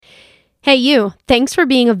Hey you, thanks for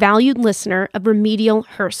being a valued listener of Remedial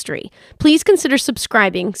Herstory. Please consider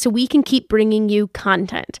subscribing so we can keep bringing you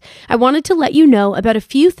content. I wanted to let you know about a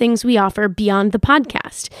few things we offer beyond the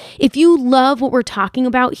podcast. If you love what we're talking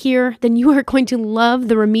about here, then you are going to love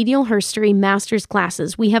the Remedial Herstory Master's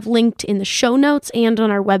classes we have linked in the show notes and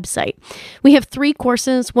on our website. We have 3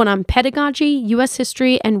 courses, one on pedagogy, U.S.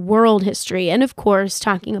 history, and world history, and of course,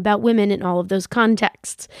 talking about women in all of those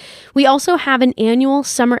contexts. We also have an annual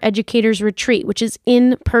summer educator retreat, which is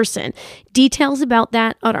in person. Details about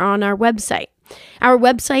that are on our website. Our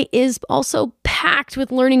website is also packed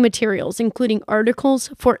with learning materials, including articles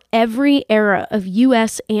for every era of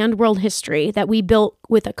U.S. and world history that we built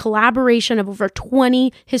with a collaboration of over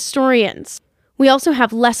 20 historians. We also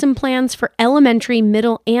have lesson plans for elementary,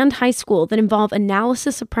 middle, and high school that involve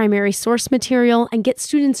analysis of primary source material and get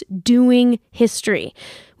students doing history.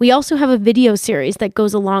 We also have a video series that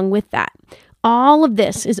goes along with that. All of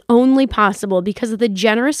this is only possible because of the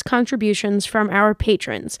generous contributions from our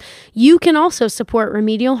patrons. You can also support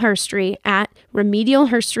Remedial Herstory at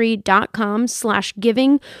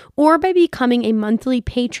remedialherstory.com/giving or by becoming a monthly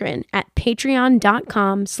patron at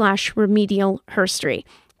patreon.com/remedialherstory.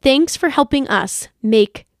 Thanks for helping us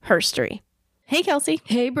make herstory. Hey, Kelsey.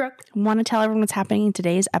 Hey, Brooke. Want to tell everyone what's happening in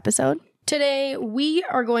today's episode? Today, we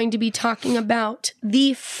are going to be talking about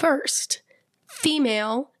the first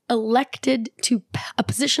female elected to a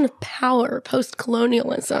position of power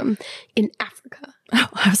post-colonialism in Africa. Oh,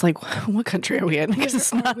 I was like, what country are we in? Because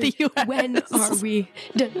it's not the U.S. When are we?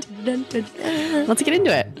 Dun, dun, dun, dun. Let's get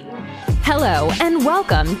into it. Hello, and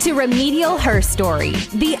welcome to Remedial Herstory,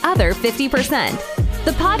 the other 50%,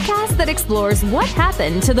 the podcast that explores what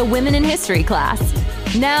happened to the women in history class.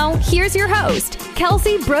 Now, here's your host,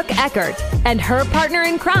 Kelsey Brooke Eckert, and her partner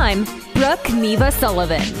in crime, Brooke Neva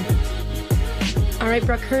Sullivan. All right,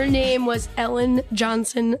 Brooke, her name was Ellen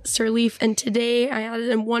Johnson Sirleaf, and today I had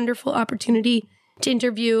a wonderful opportunity to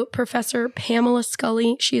interview Professor Pamela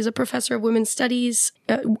Scully. She is a professor of women's studies.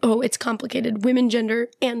 It's complicated. Women, gender,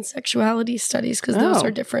 and sexuality studies, because those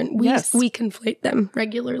are different. We conflate them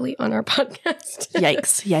regularly on our podcast.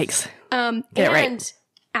 Yikes. Get it right. And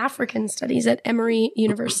African studies at Emory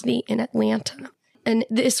University in Atlanta. And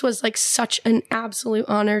this was like such an absolute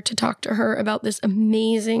honor to talk to her about this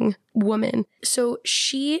amazing woman. So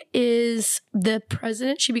she is the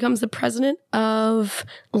president. She becomes the president of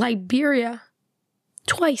Liberia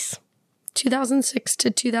twice, 2006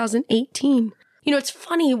 to 2018. You know, it's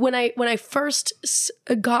funny when I first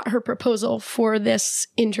got her proposal for this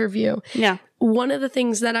interview. Yeah. One of the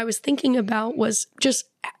things that I was thinking about was just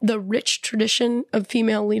the rich tradition of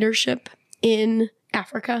female leadership in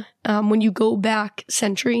Africa, when you go back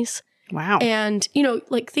centuries. Wow. And, you know,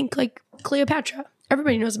 think like Cleopatra.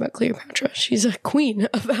 Everybody knows about Cleopatra. She's a queen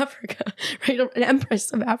of Africa, right? An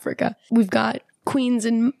empress of Africa. We've got queens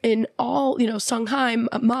in all, Songhai,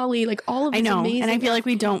 Mali, like all of these amazing. And I feel like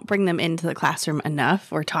we don't bring them into the classroom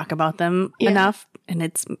enough or talk about them enough. And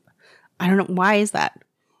I don't know, why is that?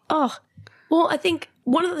 Oh, well, I think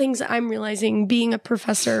one of the things that I'm realizing being a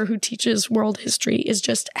professor who teaches world history is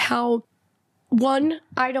just how, one,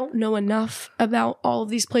 I don't know enough about all of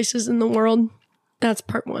these places in the world. That's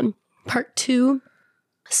part one. Part two,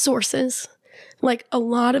 sources. Like a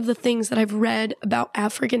lot of the things that I've read about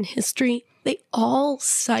African history, they all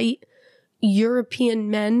cite European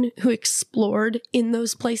men who explored in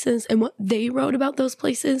those places and what they wrote about those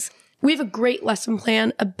places. We have a great lesson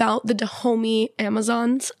plan about the Dahomey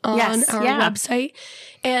Amazons on our website.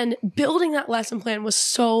 And building that lesson plan was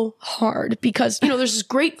so hard because, there's this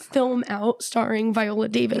great film out starring Viola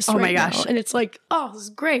Davis right now. And it's like, oh, this is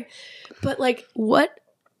great. But like, what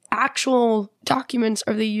actual documents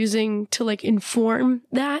are they using to like inform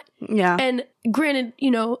that? Yeah. And granted,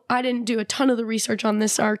 I didn't do a ton of the research on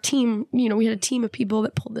this. Our team, we had a team of people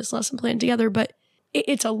that pulled this lesson plan together, but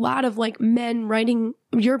it's a lot of like European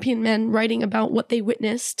men writing about what they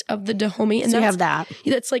witnessed of the Dahomey. And so you have that.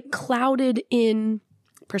 That's like clouded in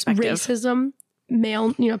perspective, racism,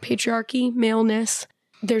 male, patriarchy, maleness.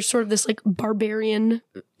 There's sort of this like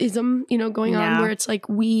barbarianism, going on where it's like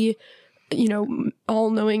we,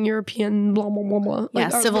 all-knowing European, blah, blah, blah, blah.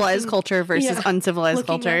 Like civilized culture versus uncivilized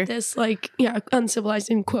culture. At this, like, uncivilized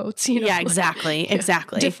in quotes, Yeah, exactly.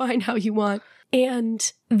 Define how you want.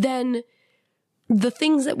 And then the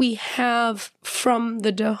things that we have from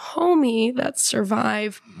the Dahomey that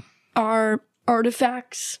survive are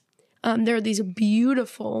artifacts. There are these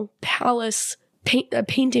beautiful palace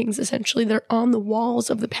paintings, essentially, that are on the walls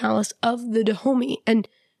of the palace of the Dahomey. And,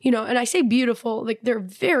 and I say beautiful, like they're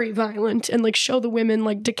very violent and like show the women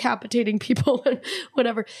like decapitating people and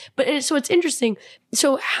whatever. But so it's interesting.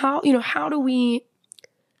 So how do we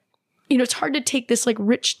it's hard to take this like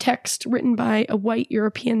rich text written by a white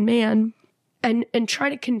European man and try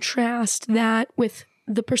to contrast that with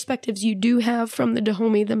the perspectives you do have from the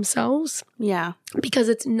Dahomey themselves. Yeah. Because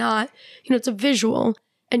it's not, it's a visual,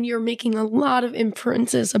 and you're making a lot of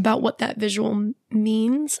inferences about what that visual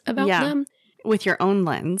means about them. With your own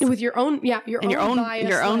lens. With your own, your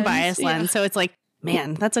own bias lens. So it's like,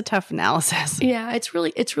 man, that's a tough analysis. Yeah, it's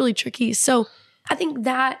really tricky. So I think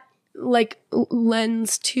that like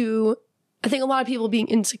lends to, I think a lot of people being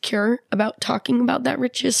insecure about talking about that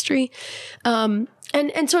rich history. And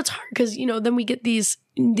so it's hard because, then we get these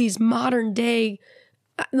modern day,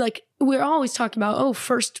 like we're always talking about,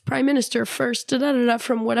 first prime minister, first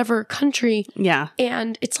from whatever country. Yeah.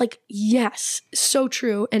 And it's like, yes, so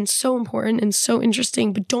true and so important and so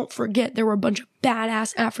interesting. But don't forget, there were a bunch of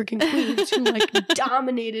badass African queens who like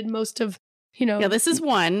dominated most of, Yeah, this is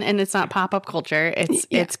one, and it's not pop-up culture.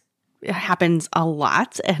 It happens a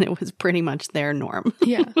lot, and it was pretty much their norm.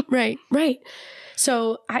 Yeah, right.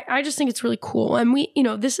 So I just think it's really cool. And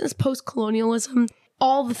this is post-colonialism.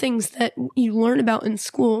 All the things that you learn about in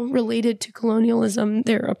school related to colonialism,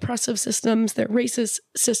 their oppressive systems, their racist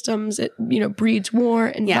systems, it, breeds war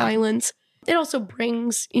and violence. It also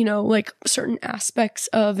brings, like certain aspects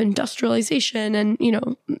of industrialization and,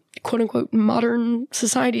 quote unquote, modern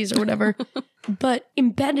societies or whatever. But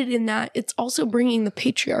embedded in that, it's also bringing the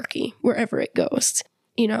patriarchy wherever it goes.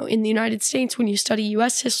 In the United States, when you study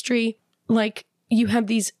U.S. history, like you have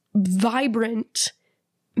these vibrant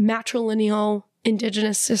matrilineal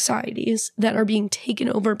indigenous societies that are being taken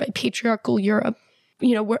over by patriarchal Europe.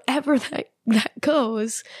 Wherever that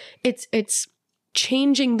goes, it's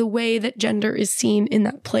changing the way that gender is seen in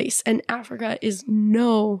that place. And Africa is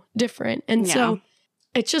no different. And so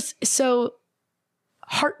it's just so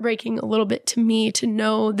heartbreaking a little bit to me to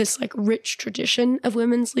know this like rich tradition of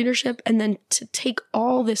women's leadership, and then to take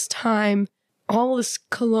all this time, all this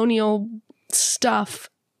colonial stuff,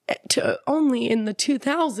 to only in the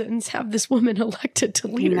 2000s have this woman elected to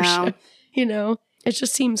leadership. It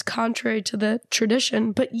just seems contrary to the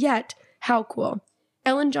tradition, but yet how cool.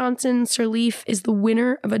 Ellen Johnson Sirleaf is the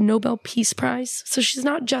winner of a Nobel Peace Prize. So she's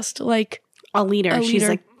not just like a leader. She's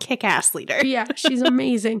a kick-ass leader. Yeah, she's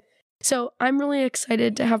amazing. So I'm really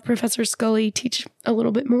excited to have Professor Scully teach a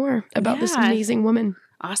little bit more about this amazing woman.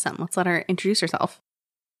 Awesome. Let's let her introduce herself.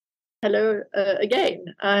 Hello again.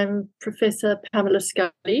 I'm Professor Pamela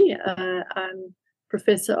Scully. I'm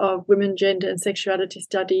Professor of Women, Gender and Sexuality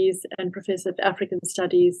Studies and Professor of African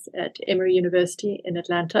Studies at Emory University in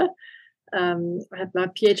Atlanta. I have my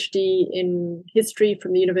PhD in history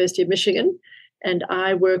from the University of Michigan, and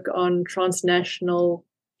I work on transnational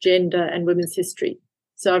gender and women's history.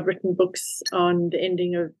 So I've written books on the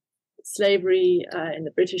ending of slavery in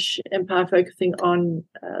the British Empire, focusing on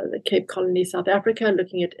the Cape Colony, South Africa,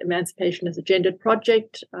 looking at emancipation as a gendered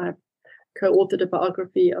project. I've co-authored a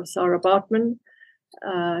biography of Sarah Baartman,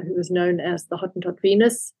 who was known as the Hottentot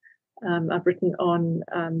Venus. I've written on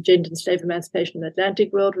gender and slave emancipation in the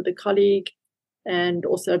Atlantic world with a colleague, and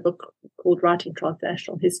also a book called Writing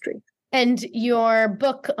Transnational History. And your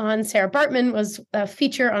book on Sarah Baartman was a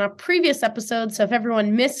feature on a previous episode. So if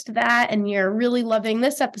everyone missed that and you're really loving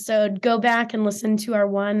this episode, go back and listen to our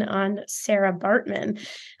one on Sarah Baartman.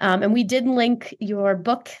 And we did link your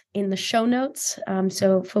book in the show notes,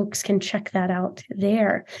 so folks can check that out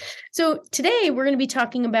there. So today we're going to be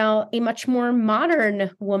talking about a much more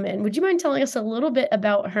modern woman. Would you mind telling us a little bit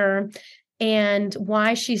about her and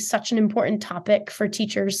why she's such an important topic for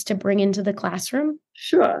teachers to bring into the classroom?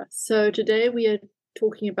 Sure. So today we are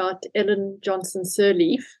talking about Ellen Johnson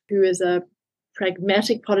Sirleaf, who is a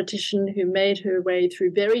pragmatic politician who made her way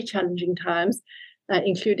through very challenging times,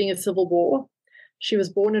 including a civil war. She was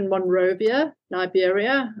born in Monrovia,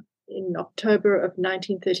 Liberia, in October of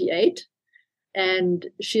 1938, and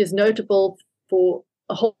she is notable for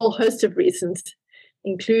a whole host of reasons,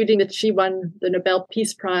 including that she won the Nobel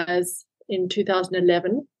Peace Prize in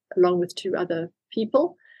 2011, along with two other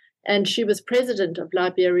people. And she was president of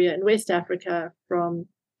Liberia in West Africa from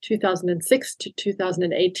 2006 to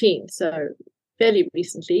 2018, so fairly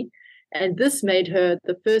recently. And this made her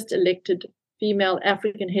the first elected female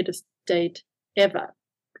African head of state ever.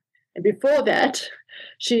 And before that,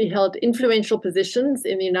 she held influential positions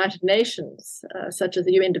in the United Nations, such as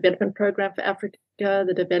the UN Development Programme for Africa,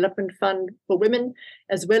 the Development Fund for Women,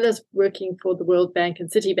 as well as working for the World Bank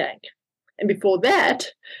and Citibank. And before that,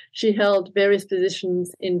 she held various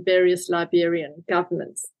positions in various Liberian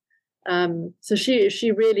governments. So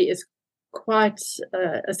she really is quite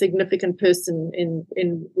a significant person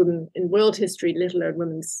in world history, let alone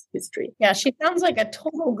women's history. Yeah, she sounds like a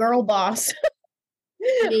total girl boss.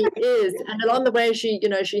 She is. And along the way, she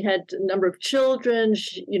had a number of children.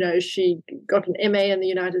 She got an MA in the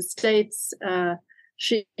United States.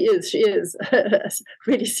 She is a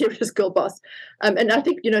really serious girl boss. And I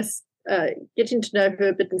think, getting to know her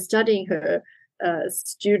a bit and studying her,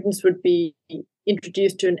 students would be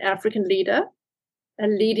introduced to an African leader, a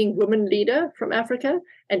leading woman leader from Africa,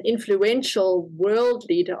 an influential world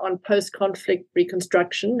leader on post-conflict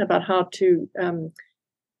reconstruction, about how to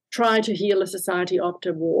try to heal a society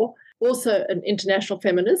after war, also an international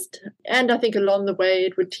feminist. And I think along the way,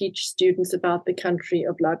 it would teach students about the country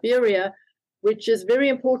of Liberia, which is very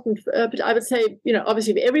important. But I would say,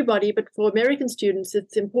 obviously for everybody, but for American students,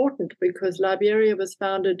 it's important because Liberia was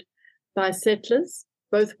founded by settlers,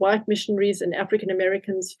 both white missionaries and African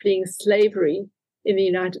Americans fleeing slavery in the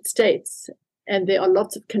United States. And there are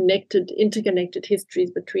lots of interconnected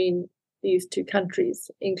histories between these two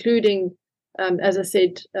countries, including, as I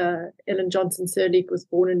said, Ellen Johnson Sirleaf was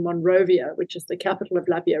born in Monrovia, which is the capital of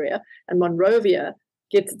Liberia. And Monrovia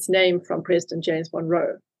gets its name from President James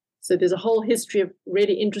Monroe. So there's a whole history of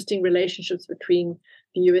really interesting relationships between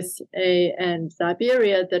the USA and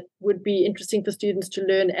Liberia that would be interesting for students to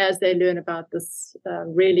learn as they learn about this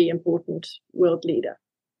really important world leader.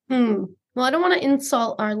 Well, I don't want to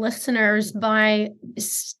insult our listeners by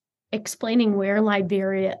explaining where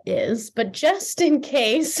Liberia is, but just in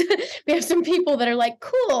case we have some people that are like,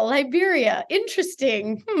 cool, Liberia,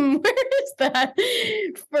 interesting. Where is that?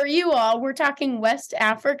 For you all, we're talking West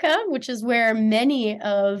Africa, which is where many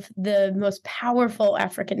of the most powerful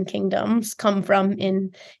African kingdoms come from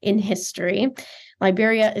in history.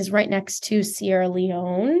 Liberia is right next to Sierra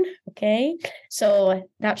Leone. Okay. So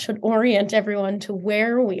that should orient everyone to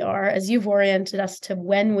where we are, as you've oriented us to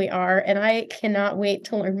when we are. And I cannot wait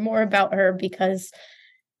to learn more about her because,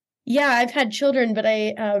 yeah, I've had children, but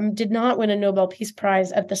I did not win a Nobel Peace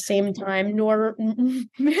Prize at the same time, nor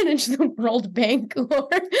manage the World Bank or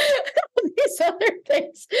these other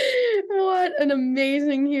things. What an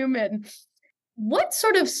amazing human. What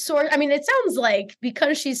sort of source? I mean, it sounds like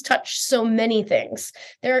because she's touched so many things,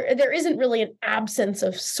 there isn't really an absence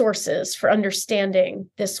of sources for understanding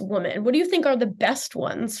this woman. What do you think are the best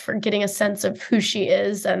ones for getting a sense of who she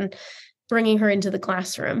is and bringing her into the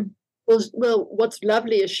classroom? Well, what's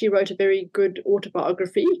lovely is she wrote a very good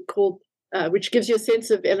autobiography called, which gives you a sense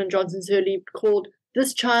of Ellen Johnson Sirleaf, called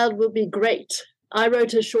 "This Child Will Be Great." I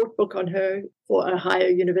wrote a short book on her for Ohio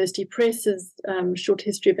University Press's Short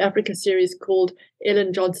History of Africa series called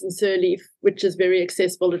Ellen Johnson Sirleaf, which is very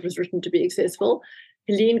accessible. It was written to be accessible.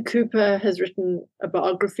 Helene Cooper has written a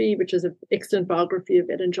biography, which is an excellent biography of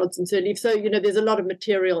Ellen Johnson Sirleaf. So, there's a lot of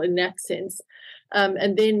material in that sense.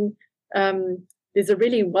 And then there's a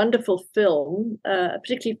really wonderful film,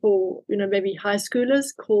 particularly for, maybe high schoolers,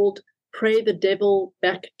 called Pray the Devil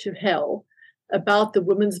Back to Hell, about the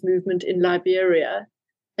women's movement in Liberia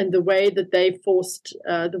and the way that they forced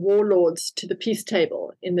the warlords to the peace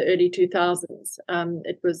table in the early 2000s.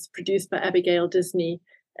 It was produced by Abigail Disney.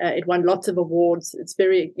 It won lots of awards. It's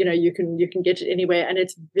very, you can get it anywhere, and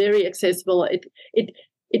it's very accessible.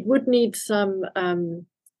 It would need some,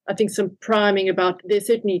 I think, some priming about. There's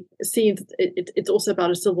certainly scenes. It's also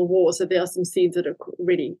about a civil war, so there are some scenes that are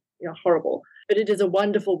really horrible. But it is a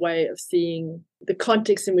wonderful way of seeing the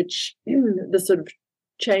context in which the sort of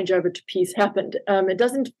changeover to peace happened. It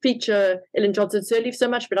doesn't feature Ellen Johnson Sirleaf so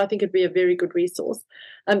much, but I think it'd be a very good resource.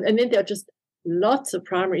 And then there are just lots of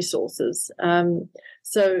primary sources.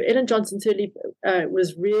 So Ellen Johnson Sirleaf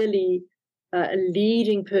was really a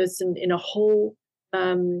leading person in a whole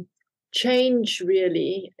change,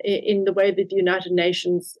 really, in the way that the United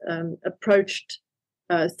Nations approached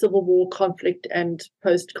civil war conflict and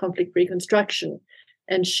post-conflict reconstruction.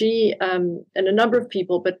 And she and a number of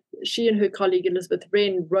people, but she and her colleague Elizabeth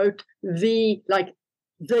Wren wrote the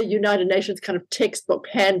United Nations kind of textbook,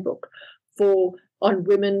 handbook on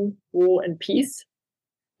women, war, and peace.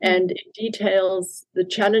 And it details the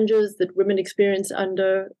challenges that women experience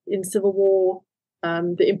in civil war,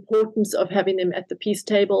 the importance of having them at the peace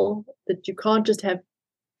table, that you can't just have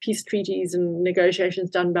peace treaties and negotiations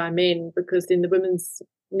done by men, because then the women's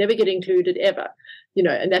never get included ever,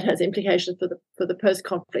 and that has implications for the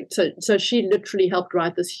post-conflict. So she literally helped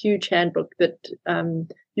write this huge handbook that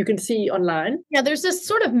you can see online. Yeah, there's this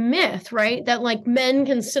sort of myth, right, that like men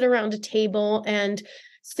can sit around a table and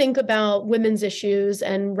think about women's issues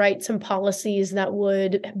and write some policies that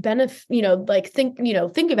would benefit,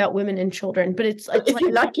 think about women and children. But it's if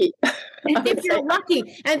you're lucky. If you're lucky.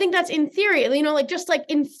 And I think that's in theory, just like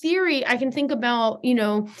in theory, I can think about,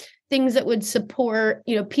 things that would support,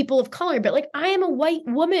 people of color. But like, I am a white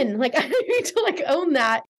woman. Like, I need to own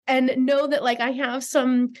that and know that I have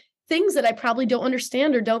some things that I probably don't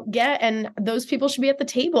understand or don't get. And those people should be at the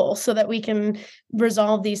table so that we can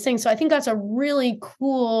resolve these things. So I think that's a really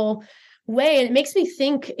cool way. And it makes me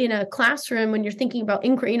think in a classroom when you're thinking about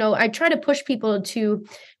inquiry, I try to push people to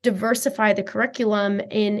diversify the curriculum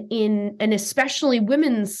in and especially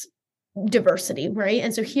women's diversity, right?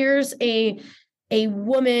 And so here's a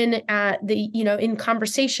woman at the, in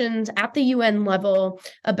conversations at the UN level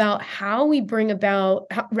about how we bring about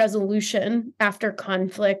resolution after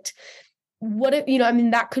conflict.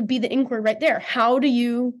 That could be the inquiry right there. How do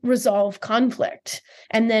you resolve conflict?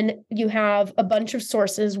 And then you have a bunch of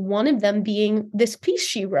sources, one of them being this piece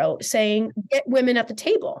she wrote saying, get women at the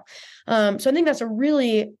table. So I think that's a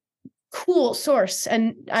really cool source,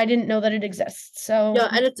 and I didn't know that it exists. So yeah,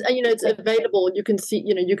 and it's available. You can see,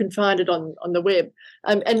 you can find it on the web.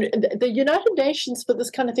 And the United Nations for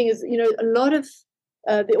this kind of thing is, a lot of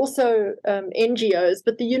there are also NGOs,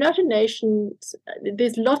 but the United Nations,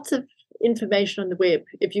 there's lots of information on the web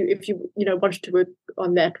if you wanted to work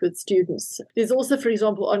on that with students. There's also, for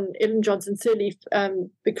example, on Ellen Johnson Sirleaf,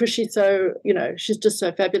 because she's so, she's just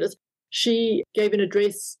so fabulous. She gave an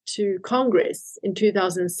address to Congress in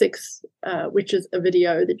 2006, which is a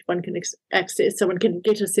video that one can access, so one can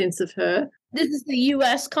get a sense of her. This is the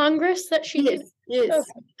U.S. Congress that she did? Yes.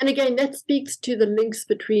 Okay. And again, that speaks to the links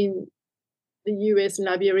between the U.S. and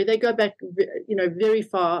Liberia. They go back, very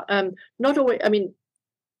far. Not always,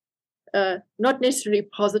 not necessarily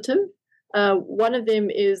positive. One of them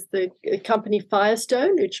is the company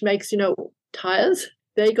Firestone, which makes, tires.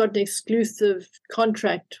 They got an exclusive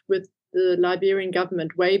contract with the Liberian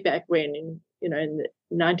government way back when, in the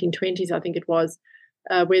 1920s, I think it was,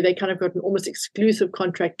 where they kind of got an almost exclusive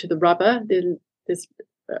contract to the rubber. There's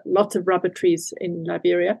lots of rubber trees in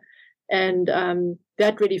Liberia, and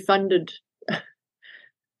that really funded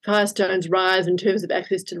Firestone's rise in terms of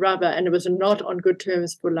access to rubber, and it was not on good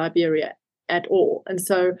terms for Liberia at all. And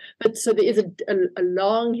so there is a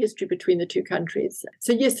long history between the two countries.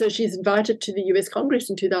 So yes, so she's invited to the US Congress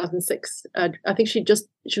in 2006. I think she'd just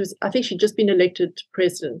been elected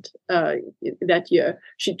president that year.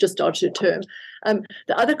 She'd just started her term.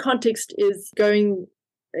 The other context is going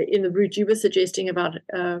in the route you were suggesting about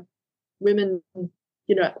women.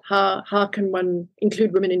 How can one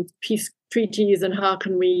include women in peace treaties, and how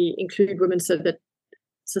can we include women so that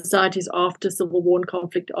societies after civil war and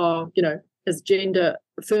conflict are, as gender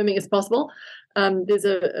affirming as possible. There's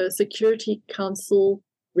a Security Council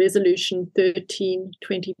Resolution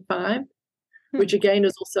 1325, which again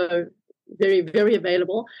is also very, very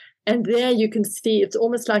available. And there you can see, it's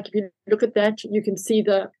almost like if you look at that, you can see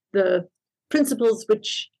the principles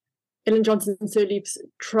which Ellen Johnson Sirleaf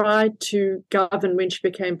tried to govern when she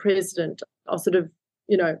became president are sort of,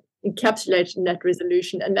 encapsulated in that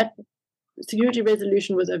resolution. And that security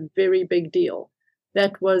resolution was a very big deal.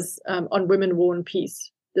 That was on women, war, and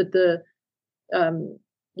peace. That the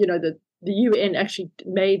UN actually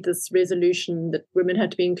made this resolution that women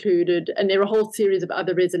had to be included, and there are a whole series of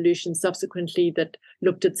other resolutions subsequently that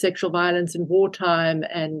looked at sexual violence in wartime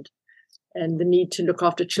and the need to look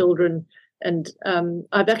after children. And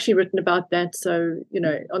I've actually written about that. So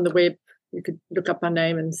on the web you could look up my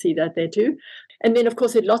name and see that there too. And then of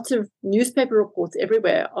course there are lots of newspaper reports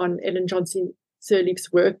everywhere on Ellen Johnson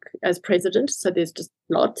Sirleaf's work as president, so there's just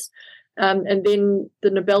lots. And then the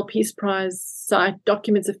Nobel Peace Prize site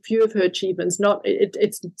documents a few of her achievements.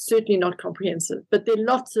 It's certainly not comprehensive, but there are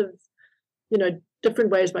lots of,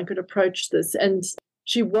 different ways one could approach this. And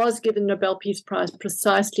she was given Nobel Peace Prize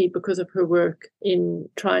precisely because of her work in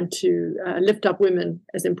trying to lift up women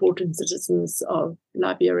as important citizens of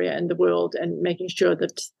Liberia and the world, and making sure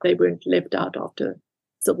that they weren't left out after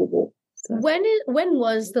civil war. So. When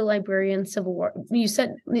was the Liberian Civil War? You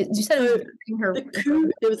said there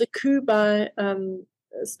was a coup by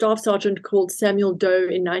Staff Sergeant called Samuel Doe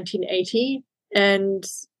in 1980, and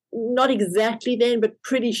not exactly then, but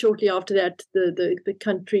pretty shortly after that, the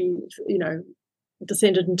country,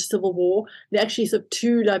 descended into civil war. There are actually sort of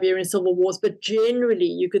two Liberian civil wars, but generally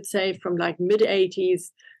you could say from like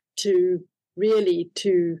mid-80s to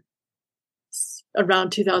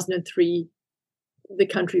around 2003. The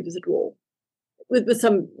country was at war, with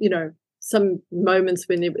some moments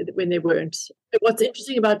when they weren't. But what's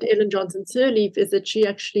interesting about Ellen Johnson Sirleaf is that she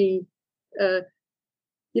actually,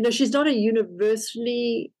 she's not a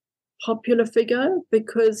universally popular figure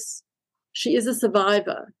because she is a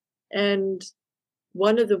survivor, and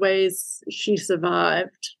one of the ways she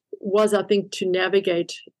survived was, I think, to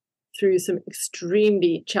navigate through some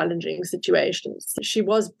extremely challenging situations. She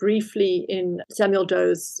was briefly in Samuel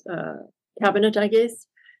Doe's cabinet, I guess,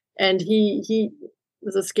 and he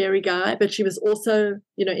was a scary guy, but she was also,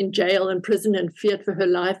 in jail and prison and feared for her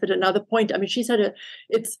life at another point. I mean, she's had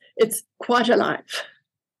it's quite a life.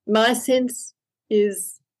 My sense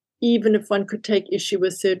is, even if one could take issue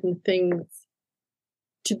with certain things,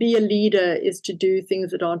 to be a leader is to do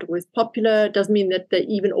things that aren't always popular. It doesn't mean that they're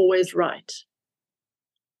even always right.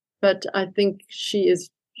 But I think she is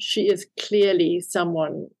clearly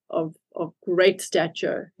someone of great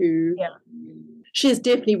stature who she is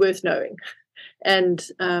definitely worth knowing and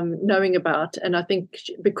knowing about. And I think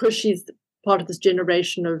because she's part of this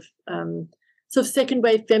generation of sort of second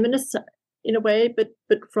wave feminists in a way, but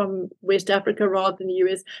from West Africa rather than the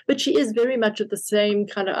US. But she is very much of the same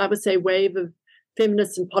kind of, I would say, wave of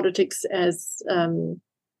feminists in politics as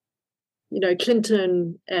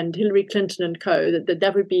Clinton and Hillary Clinton and co.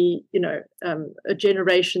 That would be a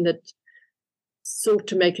generation that sought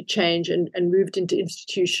to make a change and moved into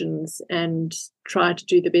institutions and tried to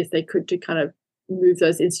do the best they could to kind of move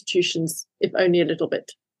those institutions, if only a little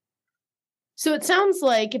bit. So it sounds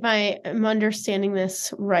like, if I am understanding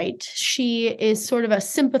this right, she is sort of a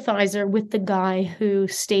sympathizer with the guy who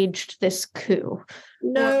staged this coup.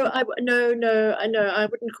 No, I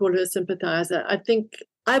wouldn't call her a sympathizer.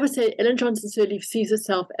 I would say Ellen Johnson Sirleaf sees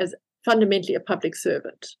herself as fundamentally a public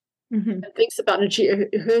servant. Mm-hmm. And thinks about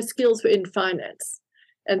it. Her skills were in finance.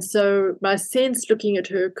 And so my sense looking at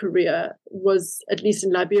her career was, at least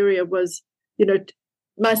in Liberia, was,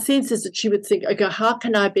 my sense is that she would think, okay, how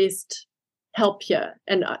can I best help here?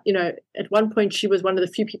 And, at one point she was one of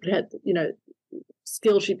the few people who had,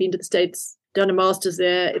 skills. She'd been to the States, done a master's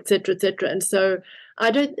there, et cetera, et cetera. And so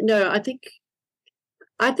I don't know. I think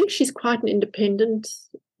she's quite an independent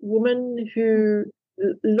woman who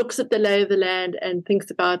looks at the lay of the land and thinks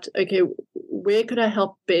about, okay, where could I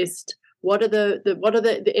help best? What are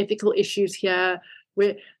the ethical issues here?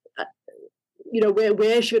 Where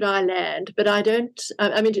should I land? But I don't.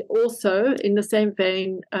 I mean, also in the same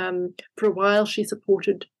vein, for a while she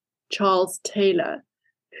supported Charles Taylor,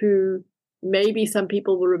 who maybe some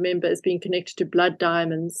people will remember as being connected to blood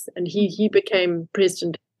diamonds, and he became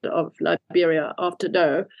president of Liberia after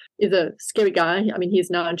No. Is a scary guy. I mean, he's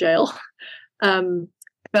now in jail.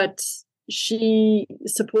 But she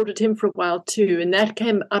supported him for a while too, and that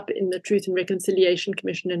came up in the Truth and Reconciliation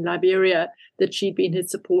Commission in Liberia, that she'd been his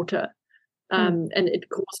supporter, and it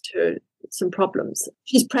caused her some problems.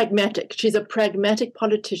 She's pragmatic. She's a pragmatic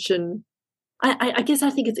politician. I guess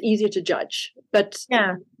I think it's easier to judge, but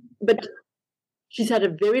she's had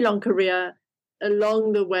a very long career.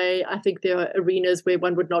 Along the way, I think there are arenas where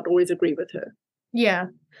one would not always agree with her. Yeah,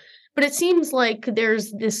 but it seems like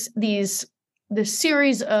there's this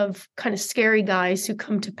series of kind of scary guys who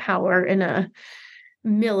come to power in a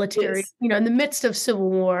military, in the midst of civil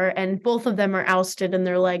war, and both of them are ousted, and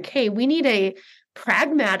they're like, hey, we need a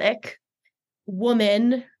pragmatic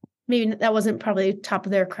woman. Maybe that wasn't probably top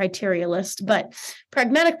of their criteria list, but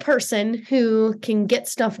pragmatic person who can get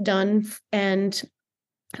stuff done and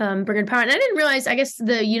bring in power. And I didn't realize, I guess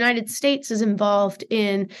the United States is involved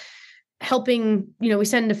in helping, we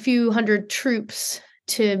send a few hundred troops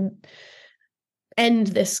to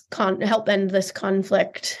help end this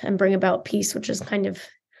conflict and bring about peace, which is kind of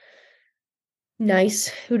nice.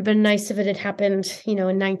 It would have been nice if it had happened, in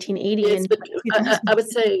 1980. Yes, but I would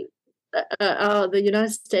say the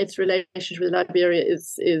United States relationship with Liberia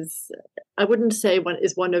is I wouldn't say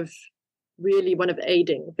one of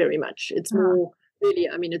aiding very much. It's more really,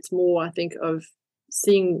 it's more, I think, of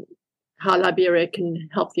seeing how Liberia can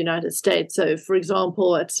help the United States. So, for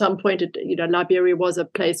example, at some point, Liberia was a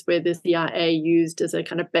place where the CIA used as a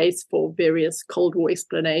kind of base for various Cold War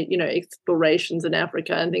explorations in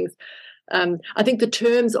Africa and things. I think the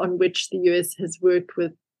terms on which the US has worked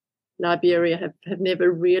with Liberia have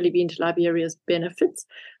never really been to Liberia's benefits.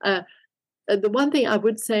 The one thing I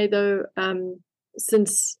would say, though,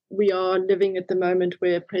 since we are living at the moment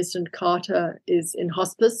where President Carter is in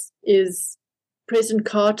hospice, is President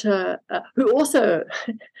Carter, who also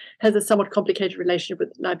has a somewhat complicated relationship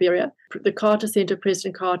with Liberia. The Carter Center,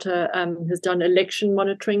 President Carter has done election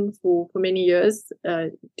monitoring for many years,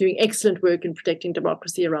 doing excellent work in protecting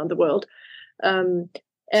democracy around the world.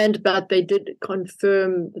 But they did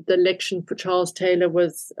confirm that the election for Charles Taylor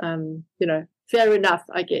was, fair enough,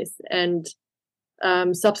 I guess. And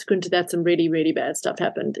subsequent to that, some really, really bad stuff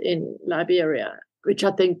happened in Liberia, which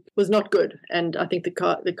I think was not good. And I think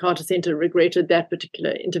the Carter Center regretted that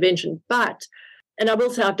particular intervention. And I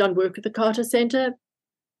will say I've done work with the Carter Center,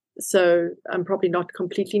 so I'm probably not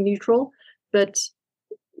completely neutral. But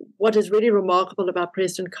what is really remarkable about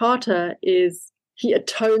President Carter is he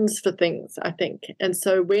atones for things, I think. And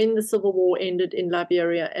so when the Civil War ended in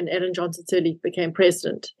Liberia and Ellen Johnson Sirleaf became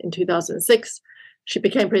president in 2006, she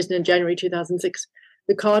became president in January 2006,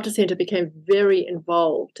 the Carter Center became very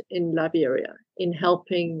involved in Liberia, in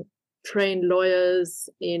helping train lawyers,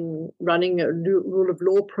 in running a rule of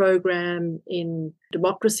law program, in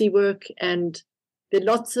democracy work. And there are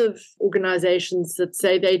lots of organizations that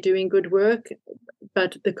say they're doing good work,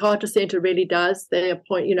 but the Carter Center really does. They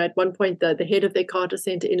appoint, at one point, the head of their Carter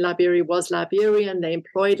Center in Liberia was Liberian. They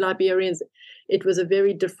employed Liberians. It was a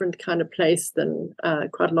very different kind of place than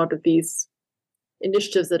quite a lot of these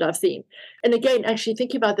initiatives that I've seen. And again, actually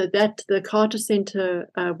thinking about that the Carter Center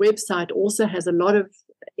website also has a lot of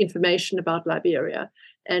information about Liberia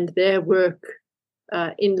and their work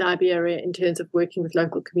in Liberia in terms of working with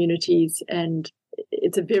local communities. And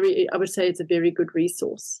I would say it's a very good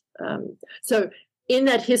resource. So in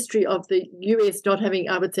that history of the US not having,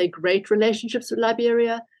 I would say, great relationships with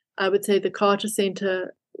Liberia, I would say the Carter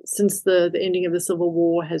Center, since the ending of the Civil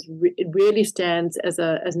War, it really stands as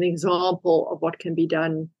an example of what can be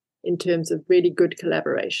done in terms of really good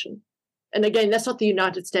collaboration. And again, that's not the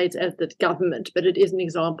United States as the government, but it is an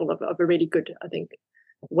example of a really good, I think,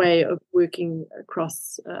 way of working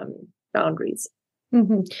across boundaries.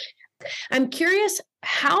 Mm-hmm. I'm curious,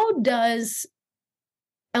 how does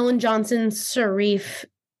Ellen Johnson Sirleaf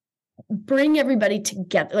bring everybody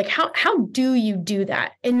together? Like, how do you do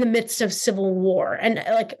that in the midst of civil war and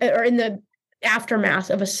or in the aftermath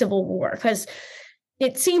of a civil war? Because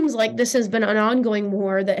it seems like this has been an ongoing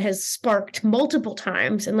war that has sparked multiple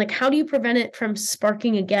times. And how do you prevent it from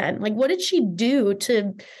sparking again? What did she do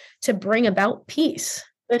to bring about peace?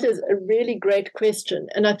 That is a really great question.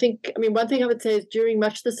 And I think, one thing I would say is during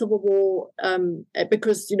much of the Civil War,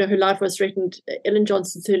 because, her life was threatened, Ellen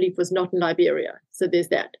Johnson Sirleaf was not in Liberia. So there's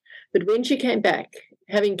that. But when she came back,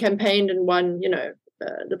 having campaigned and won,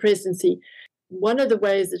 the presidency, one of the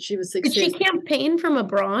ways that she was successful... Did she campaign from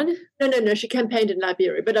abroad? No. She campaigned in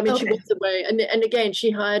Liberia. But, Okay. She was away. And again,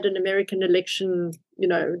 she hired an American election,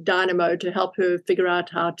 dynamo to help her figure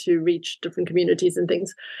out how to reach different communities and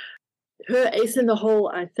things. Her ace in the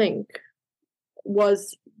hole, I think,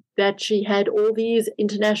 was that she had all these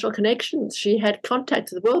international connections. She had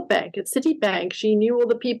contacts at the World Bank, at Citibank. She knew all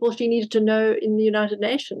the people she needed to know in the United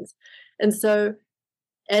Nations. And so,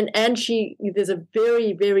 and there's a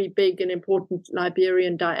very, very big and important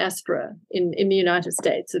Liberian diaspora in the United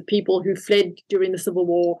States of people who fled during the Civil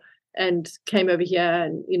War and came over here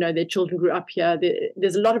and, their children grew up here.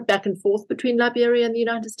 There's a lot of back and forth between Liberia and the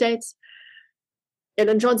United States.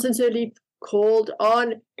 Ellen Johnson Sirleaf called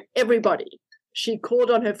on everybody. She called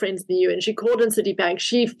on her friends in the UN. She called on Citibank.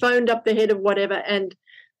 She phoned up the head of whatever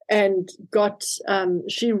and got.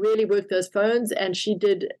 She really worked those phones, and she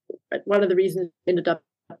did. One of the reasons ended up,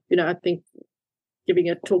 I think, giving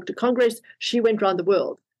a talk to Congress. She went around the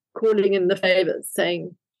world calling in the favors,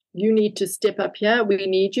 saying, "You need to step up here. We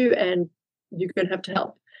need you, and you're going to have to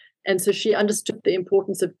help." And so she understood the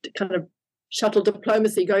importance of kind of shuttle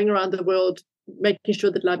diplomacy, going around the world, making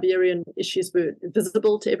sure that Liberian issues were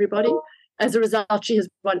visible to everybody. As a result, she has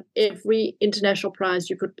won every international prize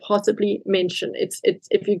you could possibly mention. It's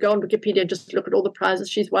if you go on Wikipedia and just look at all the prizes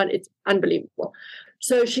she's won, it's unbelievable.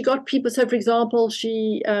 So she got people. So, for example,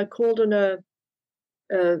 she called on a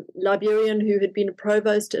Liberian who had been a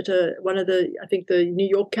provost at one of the New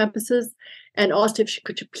York campuses, and asked if she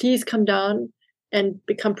could please come down and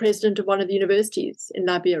become president of one of the universities in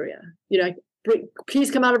Liberia.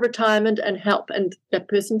 Please come out of retirement and help. And that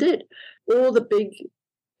person did. All the big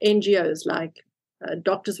NGOs like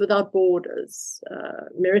Doctors Without Borders,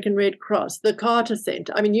 American Red Cross, the Carter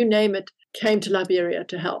Center, you name it, came to Liberia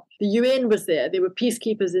to help. The UN was there. There were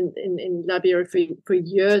peacekeepers in Liberia for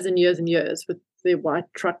years and years and years with their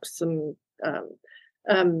white trucks. And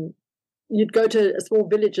you'd go to a small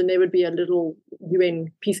village and there would be a little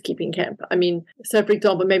UN peacekeeping camp. So for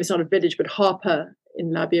example, maybe it's not a village, but Harper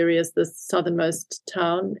in Liberia is the southernmost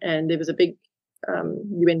town, and there was a big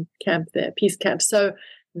UN camp there, peace camp. So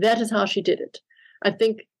that is how she did it. I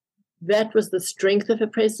think that was the strength of her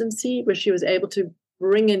presidency, where she was able to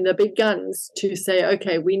bring in the big guns to say,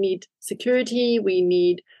 okay, we need security, we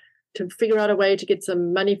need to figure out a way to get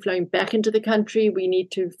some money flowing back into the country, we need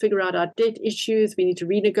to figure out our debt issues, we need to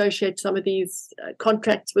renegotiate some of these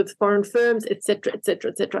contracts with foreign firms, etc.,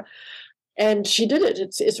 etc., etc. And she did it.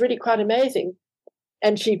 It's really quite amazing.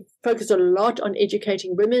 And she focused a lot on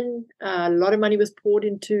educating women. A lot of money was poured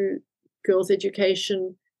into girls'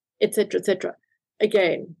 education, etc., etc.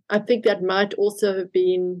 Again, I think that might also have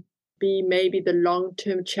be maybe the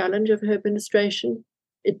long-term challenge of her administration.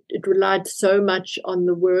 It relied so much on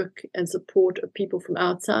the work and support of people from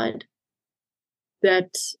outside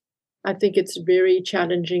that I think it's very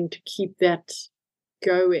challenging to keep that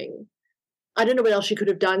going I don't know what else she could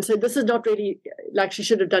have done. So this is not really like she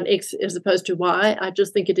should have done X as opposed to Y. I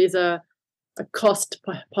just think it is a cost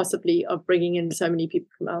possibly of bringing in so many people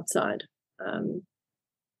from outside.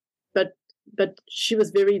 But she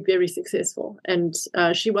was very, very successful. And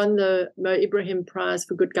she won the Mo Ibrahim Prize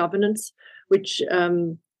for Good Governance, which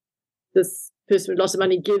this person with lots of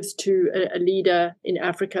money gives to a leader in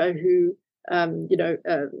Africa who,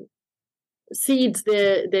 cedes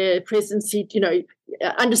their presidency,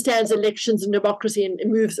 understands elections and democracy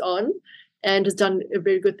and moves on, and has done a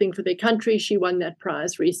very good thing for their country. She won that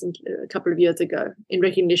prize recently, a couple of years ago, in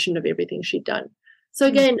recognition of everything she'd done. So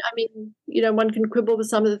again, I mean, one can quibble with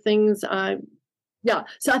some of the things. So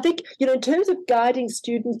I think, in terms of guiding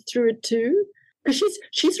students through it too, because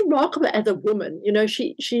she's remarkable as a woman.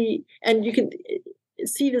 She and you can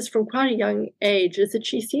see this from quite a young age, is that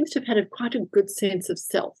she seems to have had quite a good sense of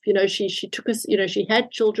self. She took us, she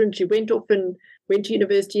had children. She went off and went to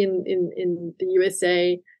university in the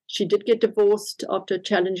USA. She did get divorced after a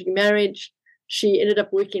challenging marriage. She ended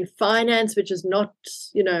up working in finance, which is not,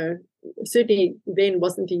 certainly then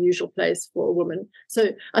wasn't the usual place for a woman.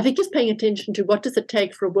 So I think just paying attention to what does it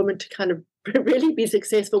take for a woman to kind of really be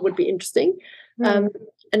successful would be interesting. And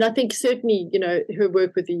I think certainly, her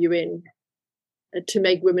work with the UN to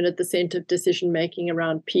make women at the center of decision-making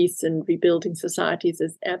around peace and rebuilding societies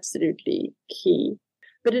is absolutely key.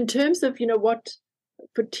 But in terms of, what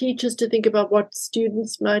for teachers to think about what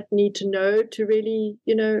students might need to know to really,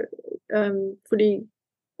 fully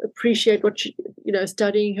appreciate what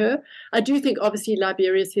studying her. I do think obviously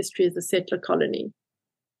Liberia's history as a settler colony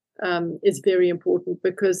is very important,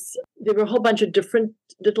 because there were a whole bunch of different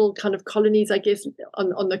little kind of colonies, I guess,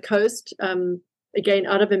 on the coast, again,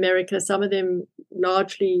 out of America, some of them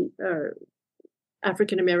largely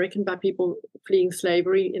African-American, by people fleeing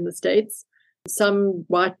slavery in the States. Some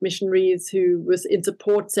white missionaries who was in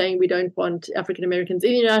support saying we don't want African-Americans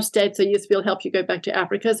in the United States, so yes, we'll help you go back to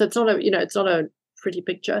Africa. So it's not a pretty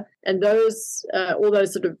picture. And those, all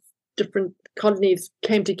those sort of different colonies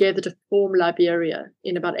came together to form Liberia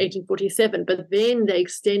in about 1847. But then they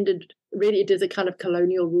extended, really it is a kind of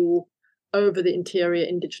colonial rule over the interior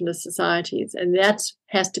indigenous societies. And that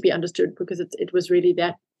has to be understood, because it was really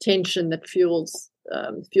that tension that fueled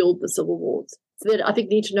the civil wars. So that I think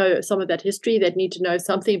need to know some of that history. They'd need to know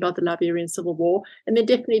something about the Liberian Civil War, and then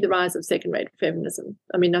definitely the rise of second-rate feminism.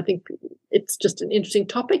 I mean, I think it's just an interesting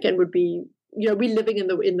topic, and would be, we're living in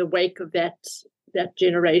the wake of that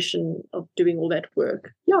generation of doing all that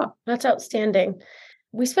work. Yeah, that's outstanding.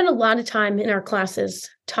 We spend a lot of time in our classes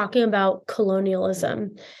talking about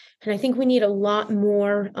colonialism, and I think we need a lot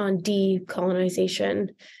more on decolonization.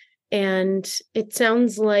 And it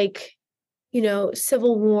sounds like,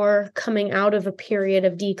 Civil War coming out of a period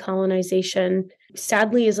of decolonization,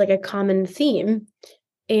 sadly, is like a common theme.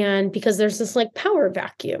 And because there's this like power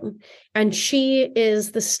vacuum, and she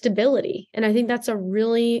is the stability. And I think that's a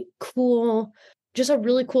really cool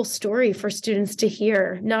story for students to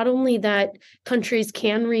hear. Not only that countries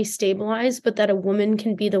can restabilize, but that a woman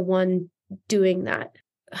can be the one doing that.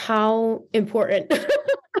 How important.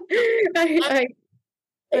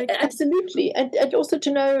 Absolutely. And also to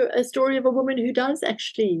know a story of a woman who does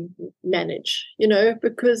actually manage,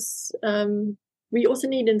 because we also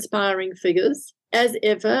need inspiring figures. As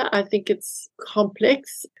ever, I think it's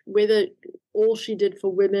complex. Whether all she did for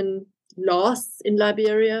women lasts in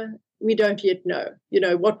Liberia, we don't yet know.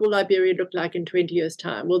 What will Liberia look like in 20 years'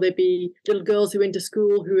 time? Will there be little girls who went to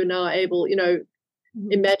school who are now able,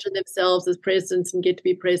 imagine themselves as presidents and get to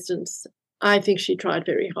be presidents? I think she tried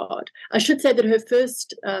very hard. I should say that her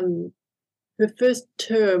first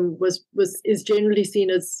term is generally seen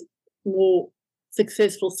as more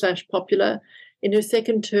successful / popular. In her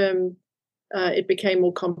second term, it became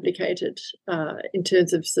more complicated in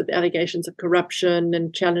terms of sort of allegations of corruption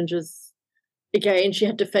and challenges. Again, she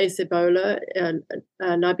had to face Ebola.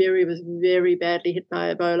 Liberia was very badly hit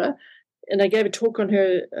by Ebola. And I gave a talk on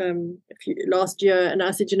her last year, and I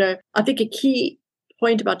said, I think a key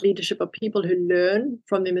point about leadership are people who learn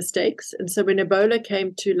from their mistakes. And so when Ebola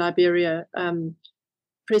came to Liberia,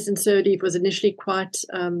 President Sirleaf was initially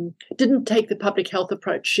didn't take the public health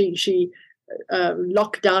approach. She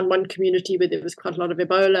locked down one community where there was quite a lot of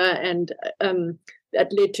Ebola, and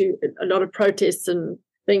that led to a lot of protests and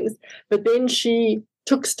things. But then she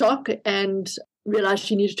took stock and realized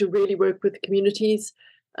she needed to really work with communities.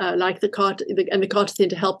 Like the Carter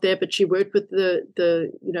Center helped there, but she worked with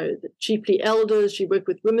the chiefly elders. She worked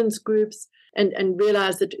with women's groups, and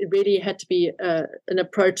realized that it really had to be an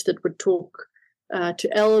approach that would talk to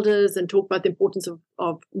elders and talk about the importance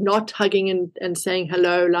of not hugging and saying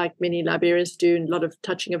hello like many Liberians do, and a lot of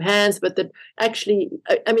touching of hands, but that actually,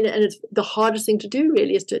 and it's the hardest thing to do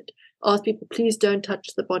really is to ask people, please don't touch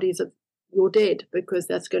the bodies of your dead, because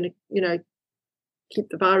that's going to, keep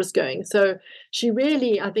the virus going. So she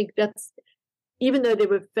really, I think that's, even though there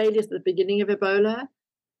were failures at the beginning of Ebola,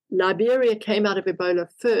 Liberia came out of Ebola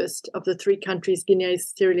first of the three countries, Guinea,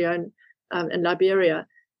 Sierra Leone, and Liberia,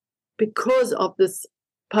 because of this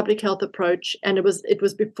public health approach. And it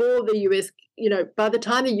was before the US, by the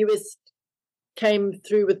time the US came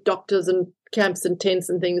through with doctors and camps and tents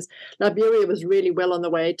and things, Liberia was really well on the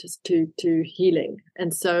way to healing.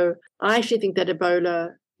 And so I actually think that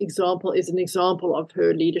Ebola example is an example of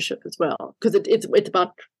her leadership as well, because it's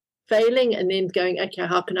about failing and then going, okay,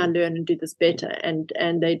 how can I learn and do this better? And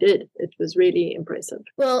they did. It was really impressive.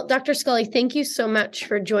 Well, Dr. Scully, thank you so much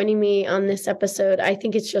for joining me on this episode. I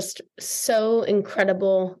think it's just so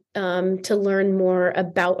incredible to learn more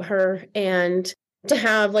about her and to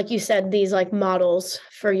have, like you said, these like models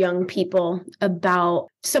for young people about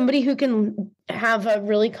somebody who can have a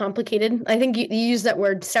really complicated, I think you used that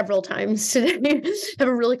word several times today, have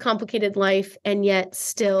a really complicated life and yet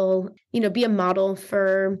still, be a model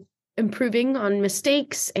for improving on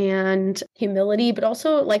mistakes and humility, but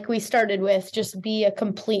also, like we started with, just be a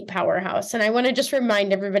complete powerhouse. And I want to just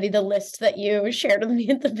remind everybody the list that you shared with me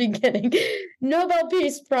at the beginning. Nobel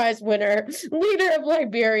Peace Prize winner, leader of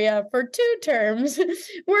Liberia for 2 terms,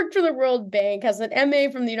 worked for the World Bank, has an MA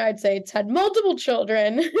from the United States, had multiple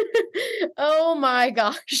children. Oh my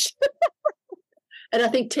gosh. And I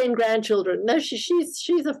think 10 grandchildren. No, she's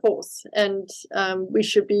a force. And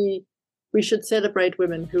we should celebrate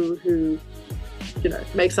women who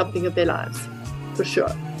make something of their lives, for sure.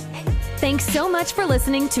 Thanks so much for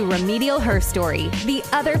listening to Remedial Her Story, the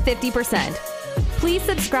other 50%. Please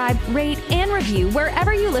subscribe, rate, and review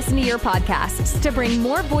wherever you listen to your podcasts to bring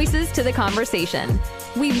more voices to the conversation.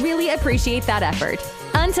 We really appreciate that effort.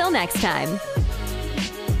 Until next time.